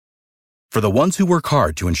For the ones who work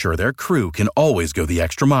hard to ensure their crew can always go the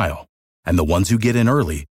extra mile, and the ones who get in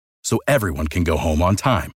early so everyone can go home on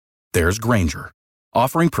time, there's Grainger,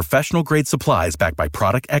 offering professional-grade supplies backed by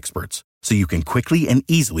product experts so you can quickly and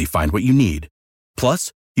easily find what you need.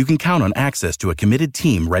 Plus, you can count on access to a committed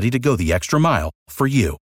team ready to go the extra mile for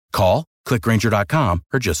you. Call, click Grainger.com,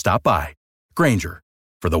 or just stop by. Grainger,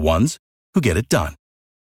 for the ones who get it done.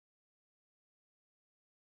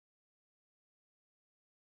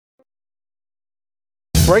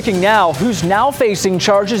 Breaking now, who's now facing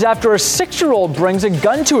charges after a 6-year-old brings a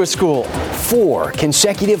gun to a school? 4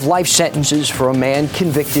 consecutive life sentences for a man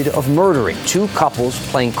convicted of murdering 2 couples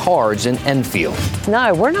playing cards in Enfield.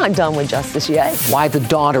 No, we're not done with justice yet. Why the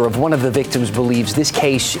daughter of one of the victims believes this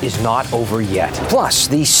case is not over yet. Plus,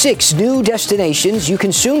 the 6 new destinations you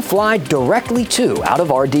can soon fly directly to out of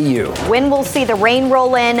RDU. When we'll see the rain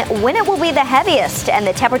roll in, when it will be the heaviest, and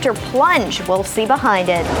the temperature plunge we'll see behind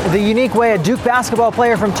it. The unique way a Duke basketball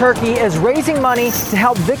player from Turkey is raising money to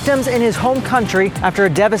help victims in his home country after a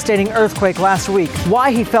devastating earthquake last week.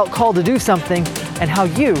 Why he felt called to do something and how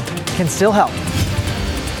you can still help.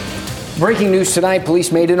 Breaking news tonight,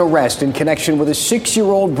 police made an arrest in connection with a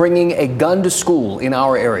 6-year-old bringing a gun to school in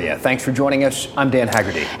our area. Thanks for joining us. I'm Dan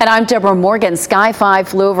Haggerty. And I'm Deborah Morgan. Sky 5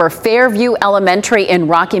 flew over Fairview Elementary in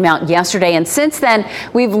Rocky Mount yesterday, and since then,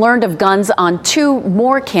 we've learned of guns on 2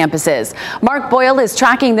 more campuses. Mark Boyle is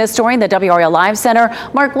tracking this story in the WRAL Live Center.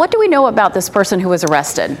 Mark, what do we know about this person who was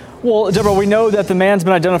arrested? Well, Deborah, we know that the man's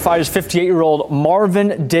been identified as 58-year-old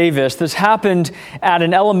Marvin Davis. This happened at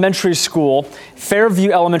an elementary school,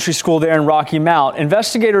 Fairview Elementary School there in Rocky Mount.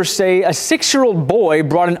 Investigators say a 6-year-old boy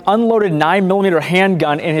brought an unloaded 9mm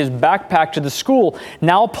handgun in his backpack to the school.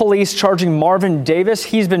 Now police charging Marvin Davis.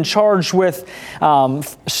 He's been charged with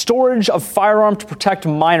storage of firearm to protect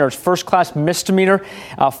minors, first-class misdemeanor,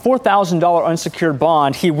 $4,000 unsecured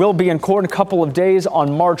bond. He will be in court in a couple of days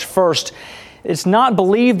on March 1st. It's not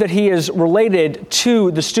believed that he is related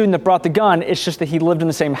to the student that brought the gun. It's just that he lived in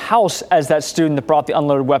the same house as that student that brought the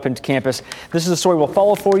unloaded weapon to campus. This is a story we'll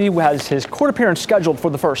follow for you. He has his court appearance scheduled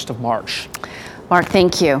for the 1st of March. Mark,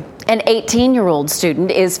 thank you. An 18-year-old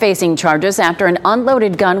student is facing charges after an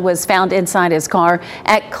unloaded gun was found inside his car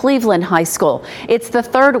at Cleveland High School. It's the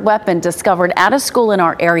 3rd weapon discovered at a school in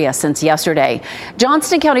our area since yesterday.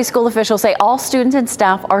 Johnston County school officials say all students and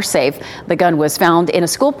staff are safe. The gun was found in a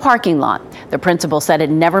school parking lot. The principal said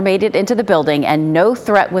it never made it into the building and no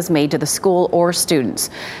threat was made to the school or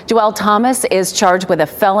students. Joel Thomas is charged with a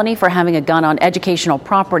felony for having a gun on educational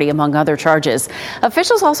property, among other charges.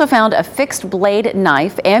 Officials also found a fixed blade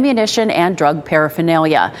knife, ammunition, and drug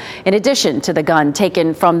paraphernalia. In addition to the gun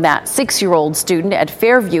taken from that 6-year-old student at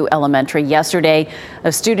Fairview Elementary yesterday,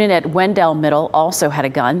 a student at Wendell Middle also had a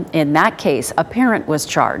gun. In that case, a parent was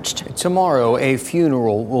charged. Tomorrow, a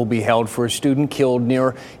funeral will be held for a student killed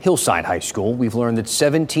near Hillside High School. We've learned that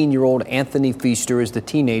 17-year-old Anthony Feaster is the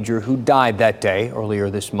teenager who died that day earlier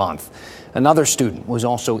this month. Another student was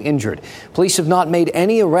also injured. Police have not made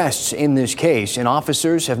any arrests in this case, and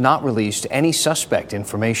officers have not released any suspect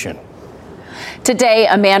information. Today,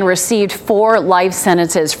 a man received 4 life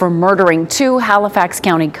sentences for murdering 2 Halifax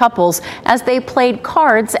County couples as they played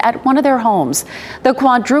cards at one of their homes. The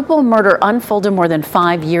quadruple murder unfolded more than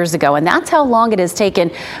 5 years ago, and that's how long it has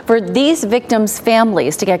taken for these victims'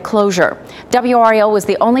 families to get closure. WRAL was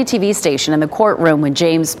the only TV station in the courtroom when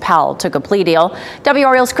James Powell took a plea deal.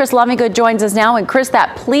 WRAL's Chris Lovingood joins us now, and Chris,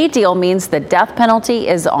 that plea deal means the death penalty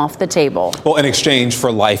is off the table. Well, in exchange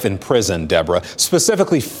for life in prison, Deborah,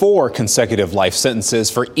 specifically 4 consecutive life sentences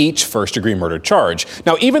for each first-degree murder charge.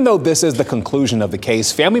 Now, even though this is the conclusion of the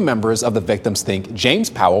case, family members of the victims think James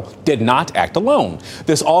Powell did not act alone.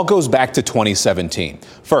 This all goes back to 2017.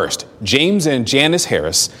 First, James and Janice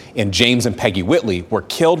Harris and James and Peggy Whitley were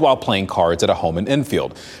killed while playing cards at a home in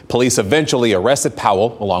Enfield. Police eventually arrested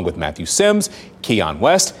Powell along with Matthew Sims, Keon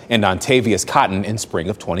West, and Ontavious Cotton in spring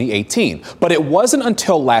of 2018. But it wasn't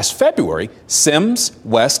until last February Sims,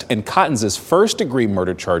 West, and Cotton's first-degree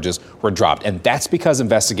murder charges were dropped, and that's because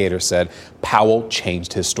investigators said Powell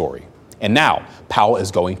changed his story. And now, Powell is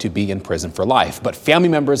going to be in prison for life. But family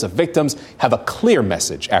members of victims have a clear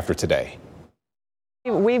message after today.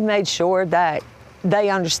 We've made sure that they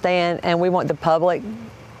understand, and we want the public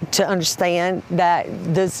to understand that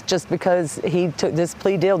this, just because he took this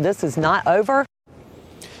plea deal, this is not over.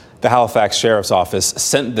 The Halifax Sheriff's Office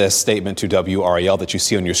sent this statement to WRAL that you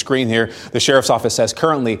see on your screen here. The Sheriff's Office says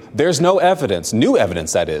currently there's no evidence, new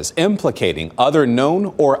evidence that is, implicating other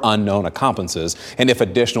known or unknown accomplices. And if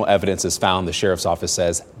additional evidence is found, the Sheriff's Office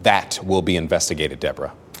says that will be investigated,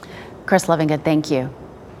 Deborah. Chris Lovingood, thank you.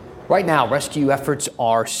 Right now, rescue efforts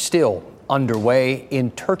are still underway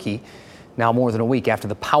in Turkey. Now, more than a week after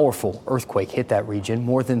the powerful earthquake hit that region,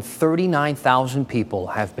 more than 39,000 people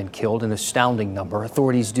have been killed, an astounding number.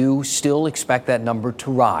 Authorities do still expect that number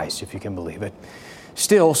to rise, if you can believe it.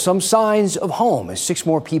 Still, some signs of home as 6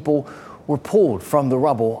 more people were pulled from the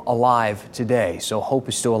rubble alive today. So hope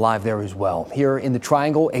is still alive there as well. Here in the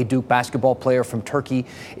Triangle, a Duke basketball player from Turkey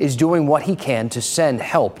is doing what he can to send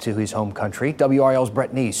help to his home country. WRAL's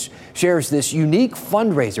Brett Neese shares this unique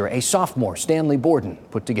fundraiser a sophomore, Stanley Borden,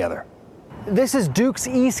 put together. This is Duke's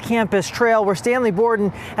East Campus Trail, where Stanley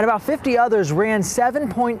Borden and about 50 others ran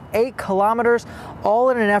 7.8 kilometers, all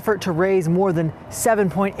in an effort to raise more than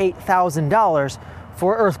 $7.8 thousand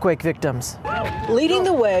for earthquake victims. Leading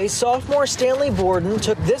the way, sophomore Stanley Borden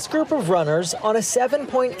took this group of runners on a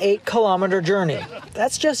 7.8 kilometer journey.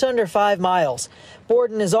 That's just under 5 miles.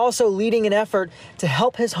 Borden is also leading an effort to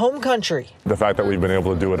help his home country. The fact that we've been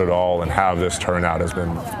able to do it at all and have this turnout has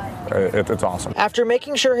been it's awesome. After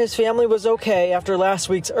making sure his family was okay after last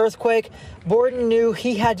week's earthquake, Borden knew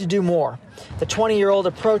he had to do more. The 20-year-old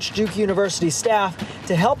approached Duke University staff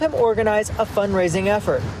to help him organize a fundraising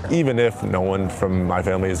effort. Even if no one from my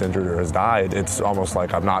family is injured or has died, it's almost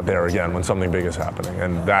like I'm not there again when something big is happening.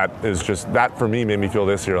 And that for me made me feel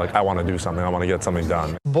this year like I want to do something. I want to get something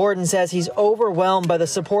done. Borden says he's overwhelmed by the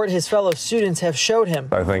support his fellow students have showed him.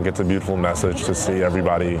 I think it's a beautiful message to see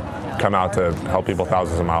everybody come out to help people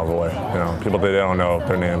thousands of miles away. You know, people that they don't know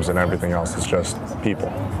their names and everything else. It's just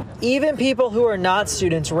people. Even people who are not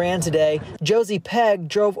students ran today. Josie Pegg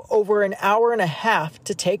drove over an hour and a half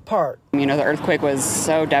to take part. You know, the earthquake was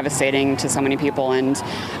so devastating to so many people, and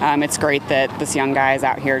it's great that this young guy is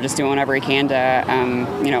out here just doing whatever he can to,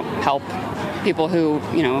 help people who,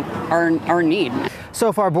 are in need.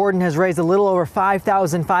 So far, Borden has raised a little over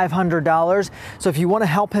 $5,500. So if you want to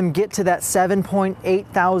help him get to that $7.8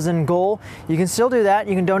 thousand goal, you can still do that.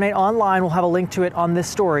 You can donate online. We'll have a link to it on this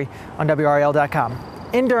story on WRAL.com.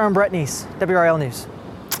 In Durham, Brett Neese, WRAL News.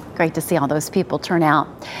 Great to see all those people turn out.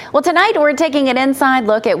 Well, tonight we're taking an inside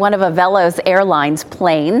look at one of Avelo's Airlines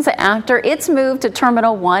planes after its move to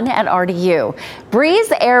Terminal 1 at RDU.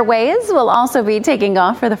 Breeze Airways will also be taking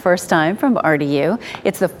off for the first time from RDU.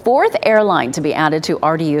 It's the 4th airline to be added to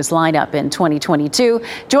RDU's lineup in 2022,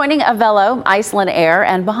 joining Avelo, Iceland Air,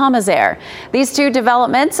 and Bahamas Air. These 2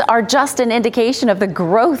 developments are just an indication of the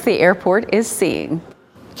growth the airport is seeing.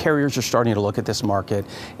 Carriers are starting to look at this market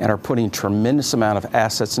and are putting tremendous amount of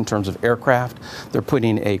assets in terms of aircraft. They're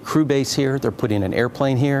putting a crew base here. They're putting an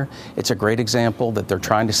airplane here. It's a great example that they're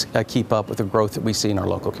trying to keep up with the growth that we see in our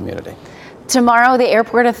local community. Tomorrow, the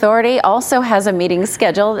Airport Authority also has a meeting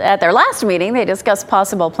scheduled. At their last meeting, they discussed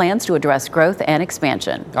possible plans to address growth and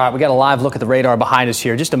expansion. All right, we got a live look at the radar behind us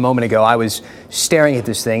here. Just a moment ago, I was staring at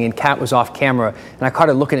this thing, and Kat was off camera, and I caught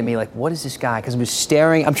her looking at me like, what is this guy? Because I was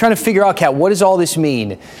staring. I'm trying to figure out, Kat, what does all this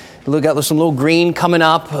mean? Look, got some little green coming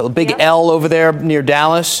up, a big L over there near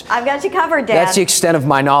Dallas. I've got you covered, Dan. That's the extent of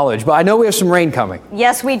my knowledge, but I know we have some rain coming.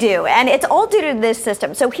 Yes, we do, and it's all due to this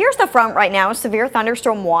system. So here's the front right now. Severe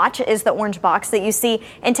thunderstorm watch is the orange box that you see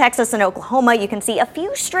in Texas and Oklahoma. You can see a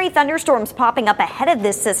few stray thunderstorms popping up ahead of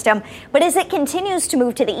this system, but as it continues to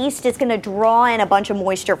move to the east, it's going to draw in a bunch of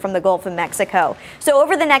moisture from the Gulf of Mexico. So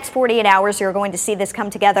over the next 48 hours, you're going to see this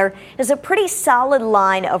come together as a pretty solid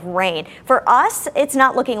line of rain. For us, it's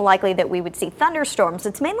not looking likely that we would see thunderstorms.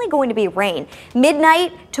 It's mainly going to be rain.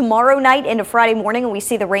 Midnight, tomorrow night into Friday morning, and we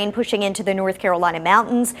see the rain pushing into the North Carolina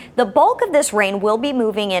mountains. The bulk of this rain will be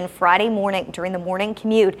moving in Friday morning during the morning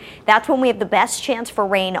commute. That's when we have the best chance for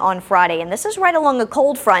rain on Friday, and this is right along a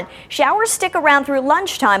cold front. Showers stick around through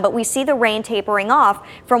lunchtime, but we see the rain tapering off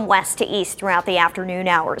from west to east throughout the afternoon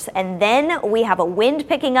hours. And then we have a wind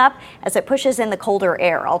picking up as it pushes in the colder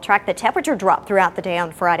air. I'll track the temperature drop throughout the day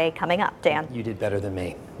on Friday coming up. Dan. You did better than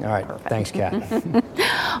me. All right. Perfect. Thanks, Kat.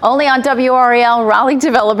 Only on WRAL, Raleigh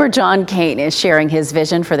developer John Kane is sharing his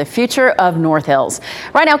vision for the future of North Hills.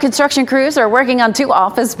 Right now, construction crews are working on 2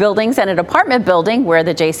 office buildings and an apartment building where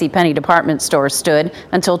the JCPenney department store stood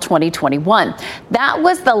until 2021. That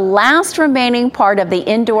was the last remaining part of the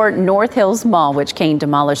indoor North Hills Mall, which Kane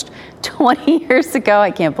demolished 20 years ago. I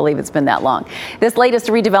can't believe it's been that long. This latest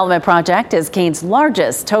redevelopment project is Kane's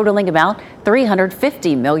largest, totaling about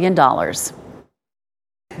 $350 million.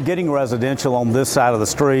 Getting residential on this side of the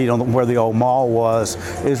street, on where the old mall was,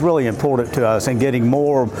 is really important to us, and getting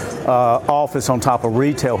more office on top of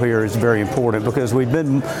retail here is very important because we've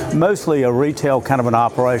been mostly a retail kind of an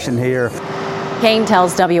operation here. Kane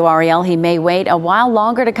tells WRAL he may wait a while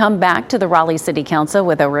longer to come back to the Raleigh City Council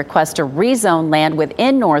with a request to rezone land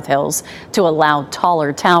within North Hills to allow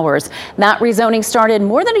taller towers. That rezoning started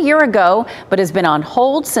more than a year ago, but has been on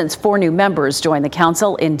hold since 4 new members joined the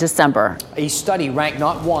council in December. A study ranked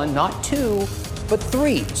not 1, not 2, but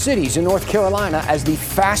 3 cities in North Carolina as the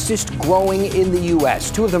fastest growing in the U.S.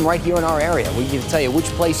 2 of them right here in our area. We can tell you which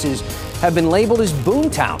places have been labeled as boom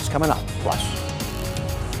towns coming up. Plus,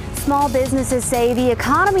 small businesses say the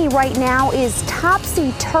economy right now is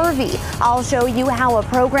topsy-turvy. I'll show you how a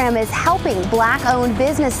program is helping Black-owned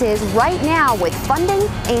businesses right now with funding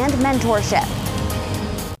and mentorship.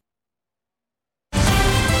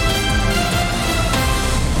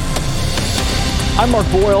 I'm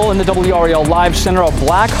Mark Boyle in the WRAL Live Center. A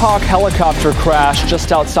Black Hawk helicopter crash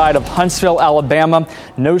just outside of Huntsville, Alabama.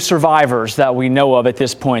 No survivors that we know of at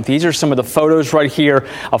this point. These are some of the photos right here.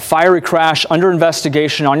 A fiery crash under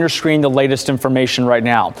investigation. On your screen, the latest information right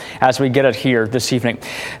now as we get it here this evening.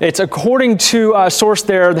 It's according to a source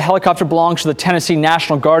there, the helicopter belongs to the Tennessee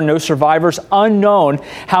National Guard. No survivors. Unknown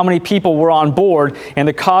how many people were on board, and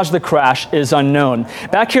the cause of the crash is unknown.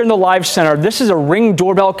 Back here in the Live Center, this is a Ring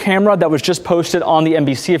doorbell camera that was just posted on the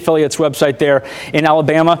NBC affiliate's website there in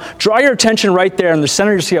Alabama. Draw your attention right there in the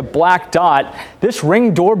center. You see a black dot. This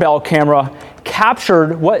Ring doorbell camera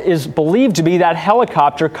captured what is believed to be that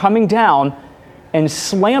helicopter coming down and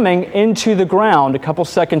slamming into the ground. A couple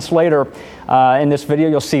seconds later in this video,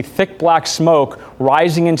 you'll see thick black smoke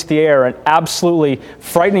rising into the air. An absolutely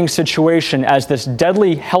frightening situation as this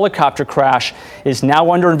deadly helicopter crash is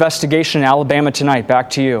now under investigation in Alabama tonight. Back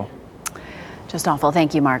to you. Just awful.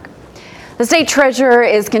 Thank you, Mark. The state treasurer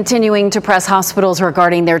is continuing to press hospitals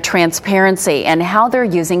regarding their transparency and how they're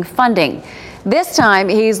using funding. This time,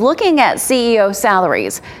 he's looking at CEO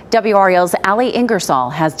salaries. WRAL's Ali Ingersoll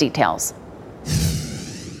has details.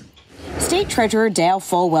 State Treasurer Dale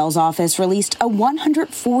Folwell's office released a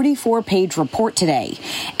 144-page report today,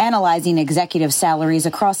 analyzing executive salaries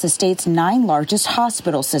across the state's 9 largest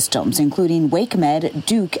hospital systems, including WakeMed,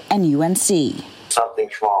 Duke, and UNC.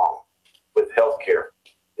 Something's wrong with healthcare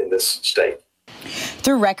in this state.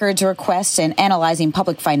 Through records, requests, and analyzing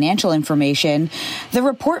public financial information, the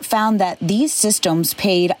report found that these systems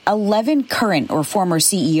paid 11 current or former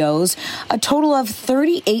CEOs a total of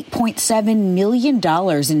 $38.7 million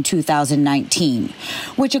in 2019,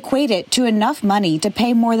 which equated to enough money to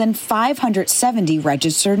pay more than 570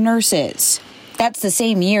 registered nurses. That's the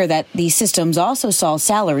same year that these systems also saw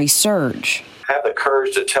salaries surge. Have the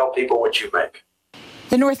courage to tell people what you make.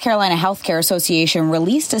 The North Carolina Healthcare Association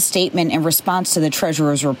released a statement in response to the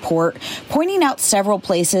treasurer's report, pointing out several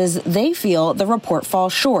places they feel the report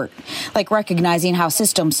falls short, like recognizing how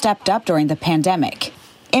systems stepped up during the pandemic.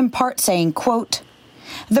 In part saying, quote,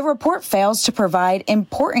 "The report fails to provide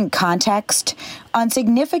important context on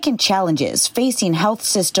significant challenges facing health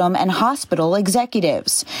system and hospital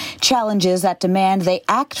executives, challenges that demand they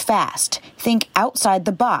act fast, think outside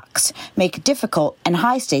the box, make difficult and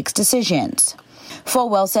high-stakes decisions."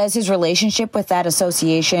 Folwell says his relationship with that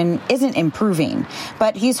association isn't improving,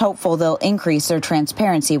 but he's hopeful they'll increase their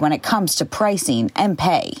transparency when it comes to pricing and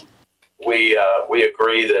pay. We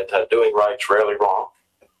agree that doing right's rarely wrong,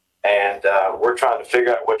 and we're trying to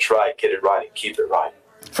figure out what's right, get it right, and keep it right.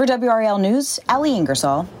 For WRAL News, Ali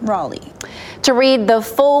Ingersoll, Raleigh. To read the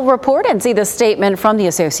full report and see the statement from the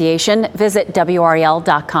association, visit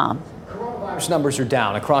WRAL.com. Numbers are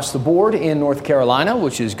down across the board in North Carolina,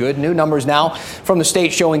 which is good. New numbers now from the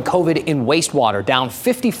state showing COVID in wastewater down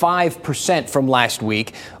 55% from last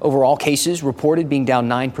week. Overall cases reported being down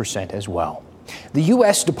 9% as well. The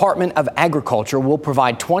U.S. Department of Agriculture will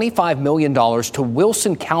provide $25 million to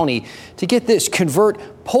Wilson County to get this, convert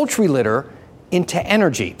poultry litter into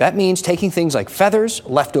energy. That means taking things like feathers,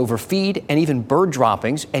 leftover feed, and even bird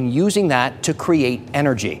droppings and using that to create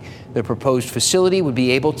energy. The proposed facility would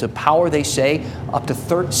be able to power, they say, up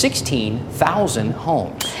to 16,000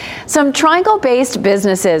 homes. Some Triangle-based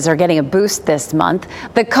businesses are getting a boost this month.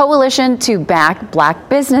 The Coalition to Back Black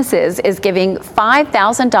Businesses is giving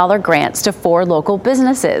 $5,000 grants to 4 local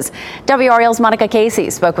businesses. WRAL's Monica Casey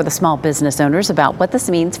spoke with the small business owners about what this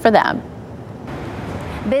means for them.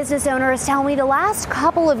 Business owners tell me the last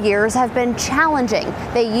couple of years have been challenging.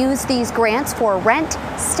 They use these grants for rent,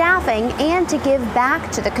 staffing, and to give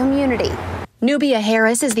back to the community. Nubia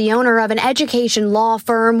Harris is the owner of an education law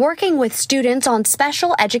firm working with students on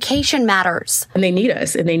special education matters. And they need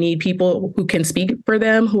us, and they need people who can speak for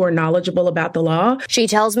them, who are knowledgeable about the law. She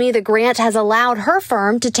tells me the grant has allowed her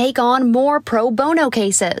firm to take on more pro bono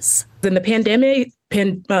cases. In the pandemic,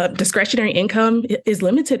 discretionary income is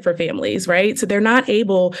limited for families, right? So they're not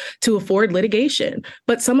able to afford litigation,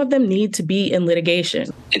 but some of them need to be in litigation.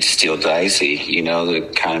 It's still dicey. The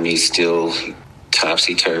economy's still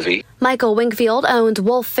topsy-turvy. Michael Wingfield owns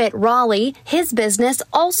Wolf Fit Raleigh. His business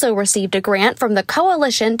also received a grant from the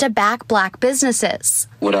Coalition to Back Black Businesses.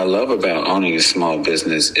 What I love about owning a small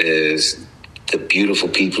business is the beautiful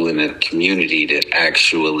people in the community that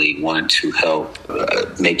actually want to help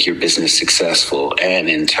make your business successful. And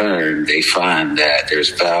in turn, they find that there's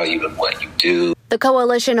value in what you do. The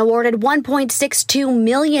coalition awarded $1.62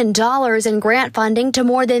 million in grant funding to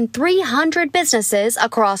more than 300 businesses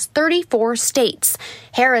across 34 states.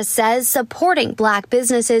 Harris says supporting Black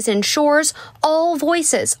businesses ensures all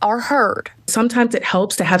voices are heard. Sometimes it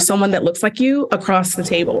helps to have someone that looks like you across the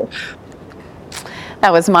table.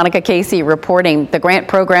 That was Monica Casey reporting. The grant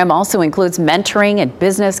program also includes mentoring and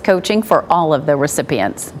business coaching for all of the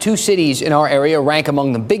recipients. 2 cities in our area rank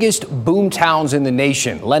among the biggest boom towns in the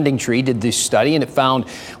nation. LendingTree did this study, and it found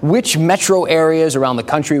which metro areas around the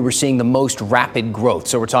country were seeing the most rapid growth.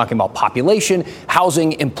 So we're talking about population,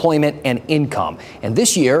 housing, employment, and income. And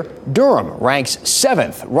this year, Durham ranks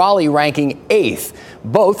 7th, Raleigh ranking 8th,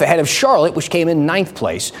 both ahead of Charlotte, which came in 9th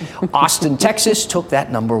place. Austin, Texas took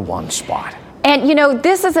that number 1 spot. And,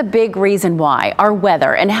 this is a big reason why, our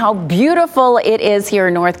weather and how beautiful it is here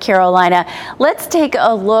in North Carolina. Let's take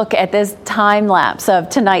a look at this time lapse of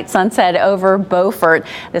tonight's sunset over Beaufort.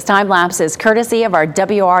 This time lapse is courtesy of our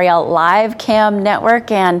WRAL Live Cam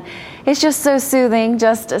network, and it's just so soothing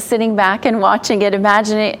just sitting back and watching it.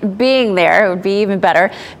 Imagining being there, it would be even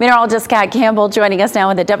better. Meteorologist Kat Campbell joining us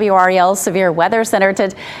now in the WRAL Severe Weather Center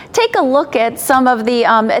to take a look at some of the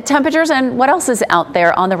temperatures and what else is out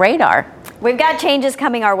there on the radar. We've got changes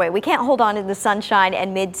coming our way. We can't hold on to the sunshine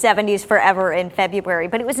and mid-70s forever in February,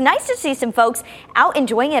 but it was nice to see some folks out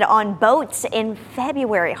enjoying it on boats in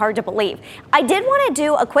February. Hard to believe. I did want to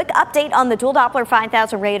do a quick update on the Dual Doppler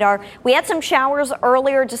 5000 radar. We had some showers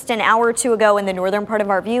earlier, just an hour or two ago in the northern part of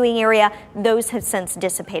our viewing area. Those have since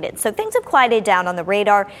dissipated. So things have quieted down on the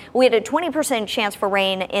radar. We had a 20% chance for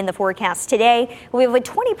rain in the forecast today. We have a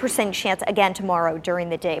 20% chance again tomorrow during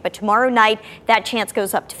the day, but tomorrow night that chance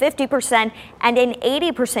goes up to 50%. And an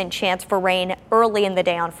 80% chance for rain early in the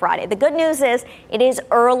day on Friday. The good news is it is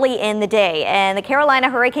early in the day, and the Carolina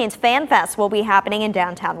Hurricanes Fan Fest will be happening in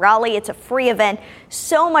downtown Raleigh. It's a free event.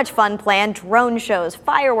 So much fun planned, drone shows,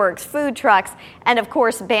 fireworks, food trucks, and of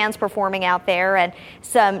course bands performing out there and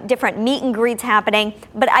some different meet and greets happening.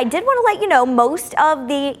 But I did want to let you know most of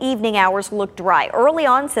the evening hours look dry. Early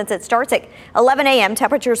on, since it starts at 11 a.m.,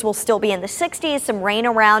 temperatures will still be in the 60s, some rain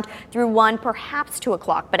around through 1, perhaps 2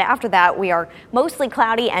 o'clock. But after that, we are mostly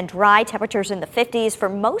cloudy and dry, temperatures in the 50s for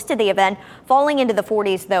most of the event, falling into the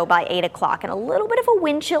 40s though by 8 o'clock, and a little bit of a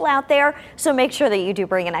wind chill out there, so make sure that you do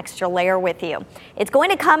bring an extra layer with you. It's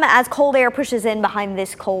going to come as cold air pushes in behind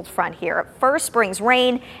this cold front here. First brings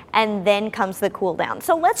rain and then comes the cool down.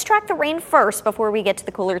 So let's track the rain first before we get to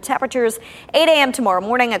the cooler temperatures. 8 a.m. tomorrow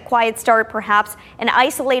morning, a quiet start, perhaps an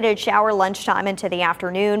isolated shower lunchtime into the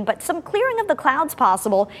afternoon, but some clearing of the clouds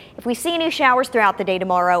possible. If we see any showers throughout the day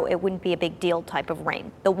tomorrow, it wouldn't be a big deal type of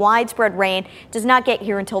rain. The widespread rain does not get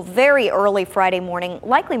here until very early Friday morning,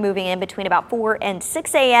 likely moving in between about 4 and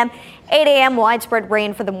 6 a.m. 8 a.m. widespread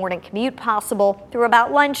rain for the morning commute possible through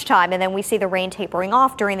about lunchtime, and then we see the rain tapering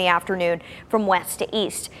off during the afternoon from west to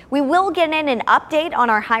east. We will get in an update on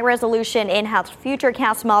our high-resolution in-house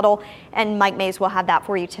Futurecast model, and Mike Mays will have that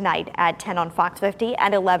for you tonight at 10 on Fox 50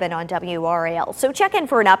 and 11 on WRAL. So check in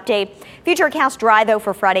for an update. Futurecast dry, though,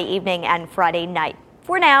 for Friday evening and Friday night.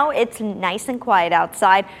 For now, it's nice and quiet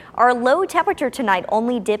outside. Our low temperature tonight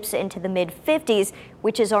only dips into the mid-50s,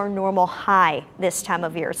 which is our normal high this time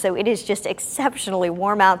of year. So it is just exceptionally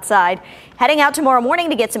warm outside. Heading out tomorrow morning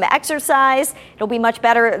to get some exercise. It'll be much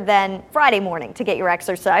better than Friday morning to get your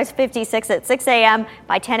exercise. 56 at 6 a.m.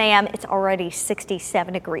 By 10 a.m., it's already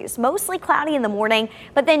 67 degrees. Mostly cloudy in the morning,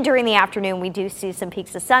 but then during the afternoon, we do see some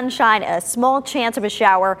peaks of sunshine, a small chance of a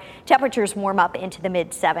shower. Temperatures warm up into the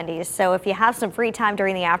mid-70s. So if you have some free time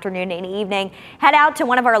during the afternoon and evening, head out to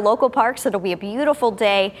one of our local parks. It'll be a beautiful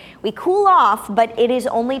day. We cool off, but it is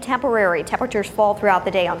only temporary. Temperatures fall throughout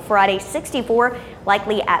the day on Friday, 64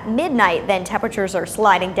 likely at midnight. Then temperatures are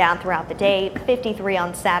sliding down throughout the day, 53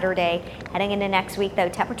 on Saturday. Heading into next week, though,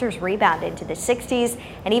 temperatures rebound into the 60s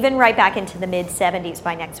and even right back into the mid-70s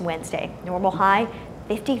by next Wednesday. Normal high,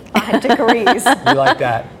 55 degrees. You like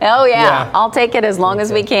that? Oh, yeah. I'll take it as long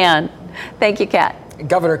as we can. Thank you, Kat.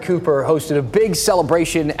 Governor Cooper hosted a big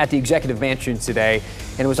celebration at the Executive Mansion today,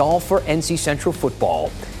 and it was all for NC Central football.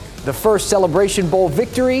 The first Celebration Bowl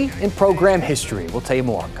victory in program history. We'll tell you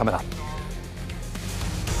more coming up.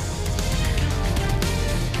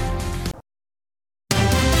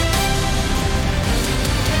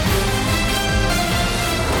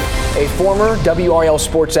 former WRAL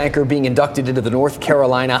sports anchor being inducted into the North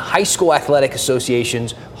Carolina High School Athletic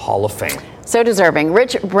Association's Hall of Fame. So deserving.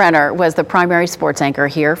 Rich Brenner was the primary sports anchor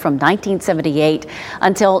here from 1978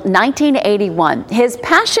 until 1981. His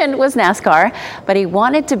passion was NASCAR, but he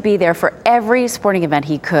wanted to be there for every sporting event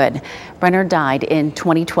he could. Brenner died in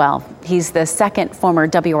 2012. He's the second former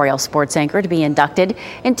WRAL sports anchor to be inducted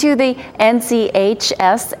into the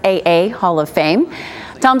NCHSAA Hall of Fame.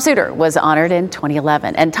 Tom Suter was honored in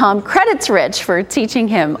 2011, and Tom credits Rich for teaching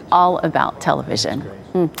him all about television.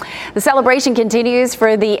 The celebration continues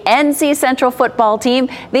for the NC Central football team.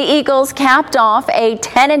 The Eagles capped off a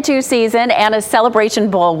 10-2 season and a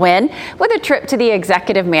Celebration Bowl win with a trip to the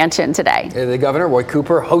Executive Mansion today. The governor, Roy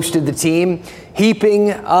Cooper, hosted the team,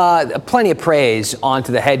 heaping plenty of praise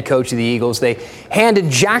onto the head coach of the Eagles. They handed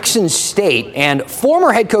Jackson State and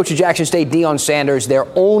former head coach of Jackson State, Deion Sanders, their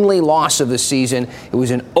only loss of the season. It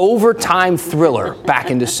was an overtime thriller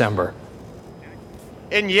back in December.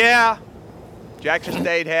 And yeah, Jackson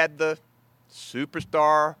State had the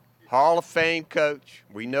superstar Hall of Fame coach.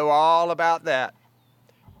 We know all about that.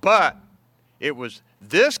 But it was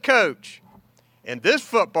this coach and this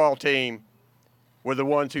football team were the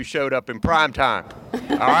ones who showed up in prime time.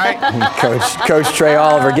 All right? Coach Trey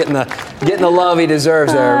Oliver getting the love he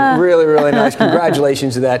deserves there. Really, really nice.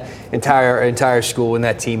 Congratulations to that entire school and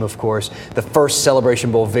that team, of course. The first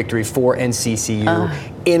Celebration Bowl victory for NCCU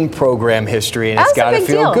in program history, and it's got to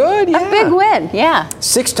feel good. Yeah. A big win, yeah.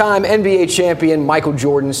 Six-time NBA champion Michael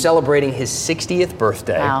Jordan celebrating his 60th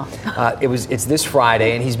birthday. Wow. It's this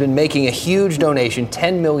Friday, and he's been making a huge donation,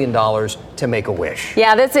 $10 million to Make-A-Wish.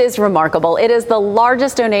 Yeah, this is remarkable. It is the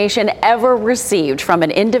largest donation ever received from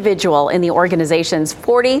an individual in the organization's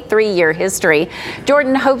 43-year history.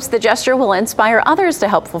 Jordan hopes the gesture will inspire others to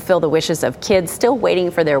help fulfill the wishes of kids still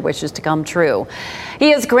waiting for their wishes to come true.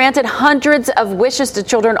 He has granted hundreds of wishes to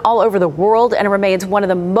children all over the world and remains one of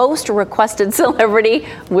the most requested celebrity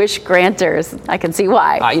wish granters. I can see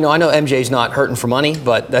why. I know MJ's not hurting for money,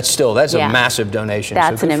 but that's a massive donation.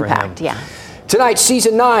 That's so an impact, yeah. Tonight,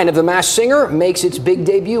 season 9 of The Masked Singer makes its big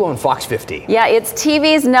debut on Fox 50. Yeah, it's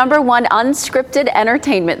TV's #1 unscripted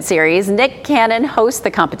entertainment series. Nick Cannon hosts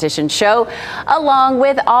the competition show, along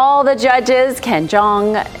with all the judges, Ken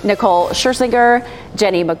Jeong, Nicole Scherzinger,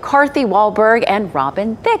 Jenny McCarthy Wahlberg, and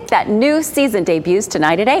Robin Thicke. That new season debuts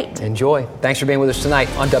tonight at 8. Enjoy. Thanks for being with us tonight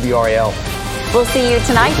on WRAL. We'll see you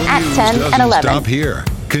tonight at 10 and 11. Stop here.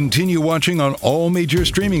 Continue watching on all major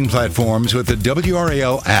streaming platforms with the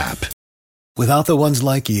WRAL app. Without the ones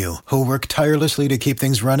like you, who work tirelessly to keep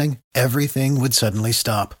things running, everything would suddenly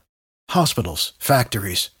stop. Hospitals,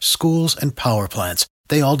 factories, schools, and power plants,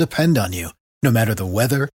 they all depend on you. No matter the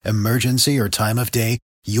weather, emergency, or time of day,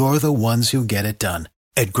 you're the ones who get it done.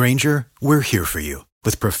 At Grainger, we're here for you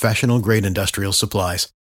with professional-grade industrial supplies.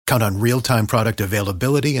 Count on real-time product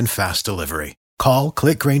availability and fast delivery. Call,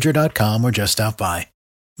 clickgrainger.com, or just stop by.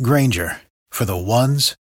 Grainger, for the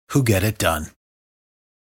ones who get it done.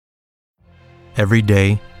 Every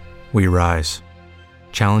day, we rise,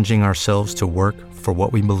 challenging ourselves to work for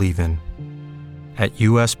what we believe in. At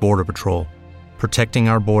U.S. Border Patrol, protecting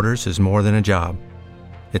our borders is more than a job.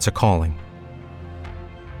 It's a calling.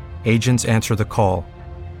 Agents answer the call,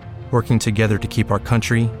 working together to keep our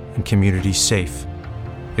country and communities safe.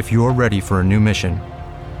 If you're ready for a new mission,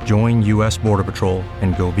 join U.S. Border Patrol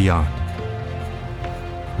and go beyond.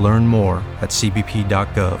 Learn more at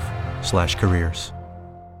cbp.gov/careers.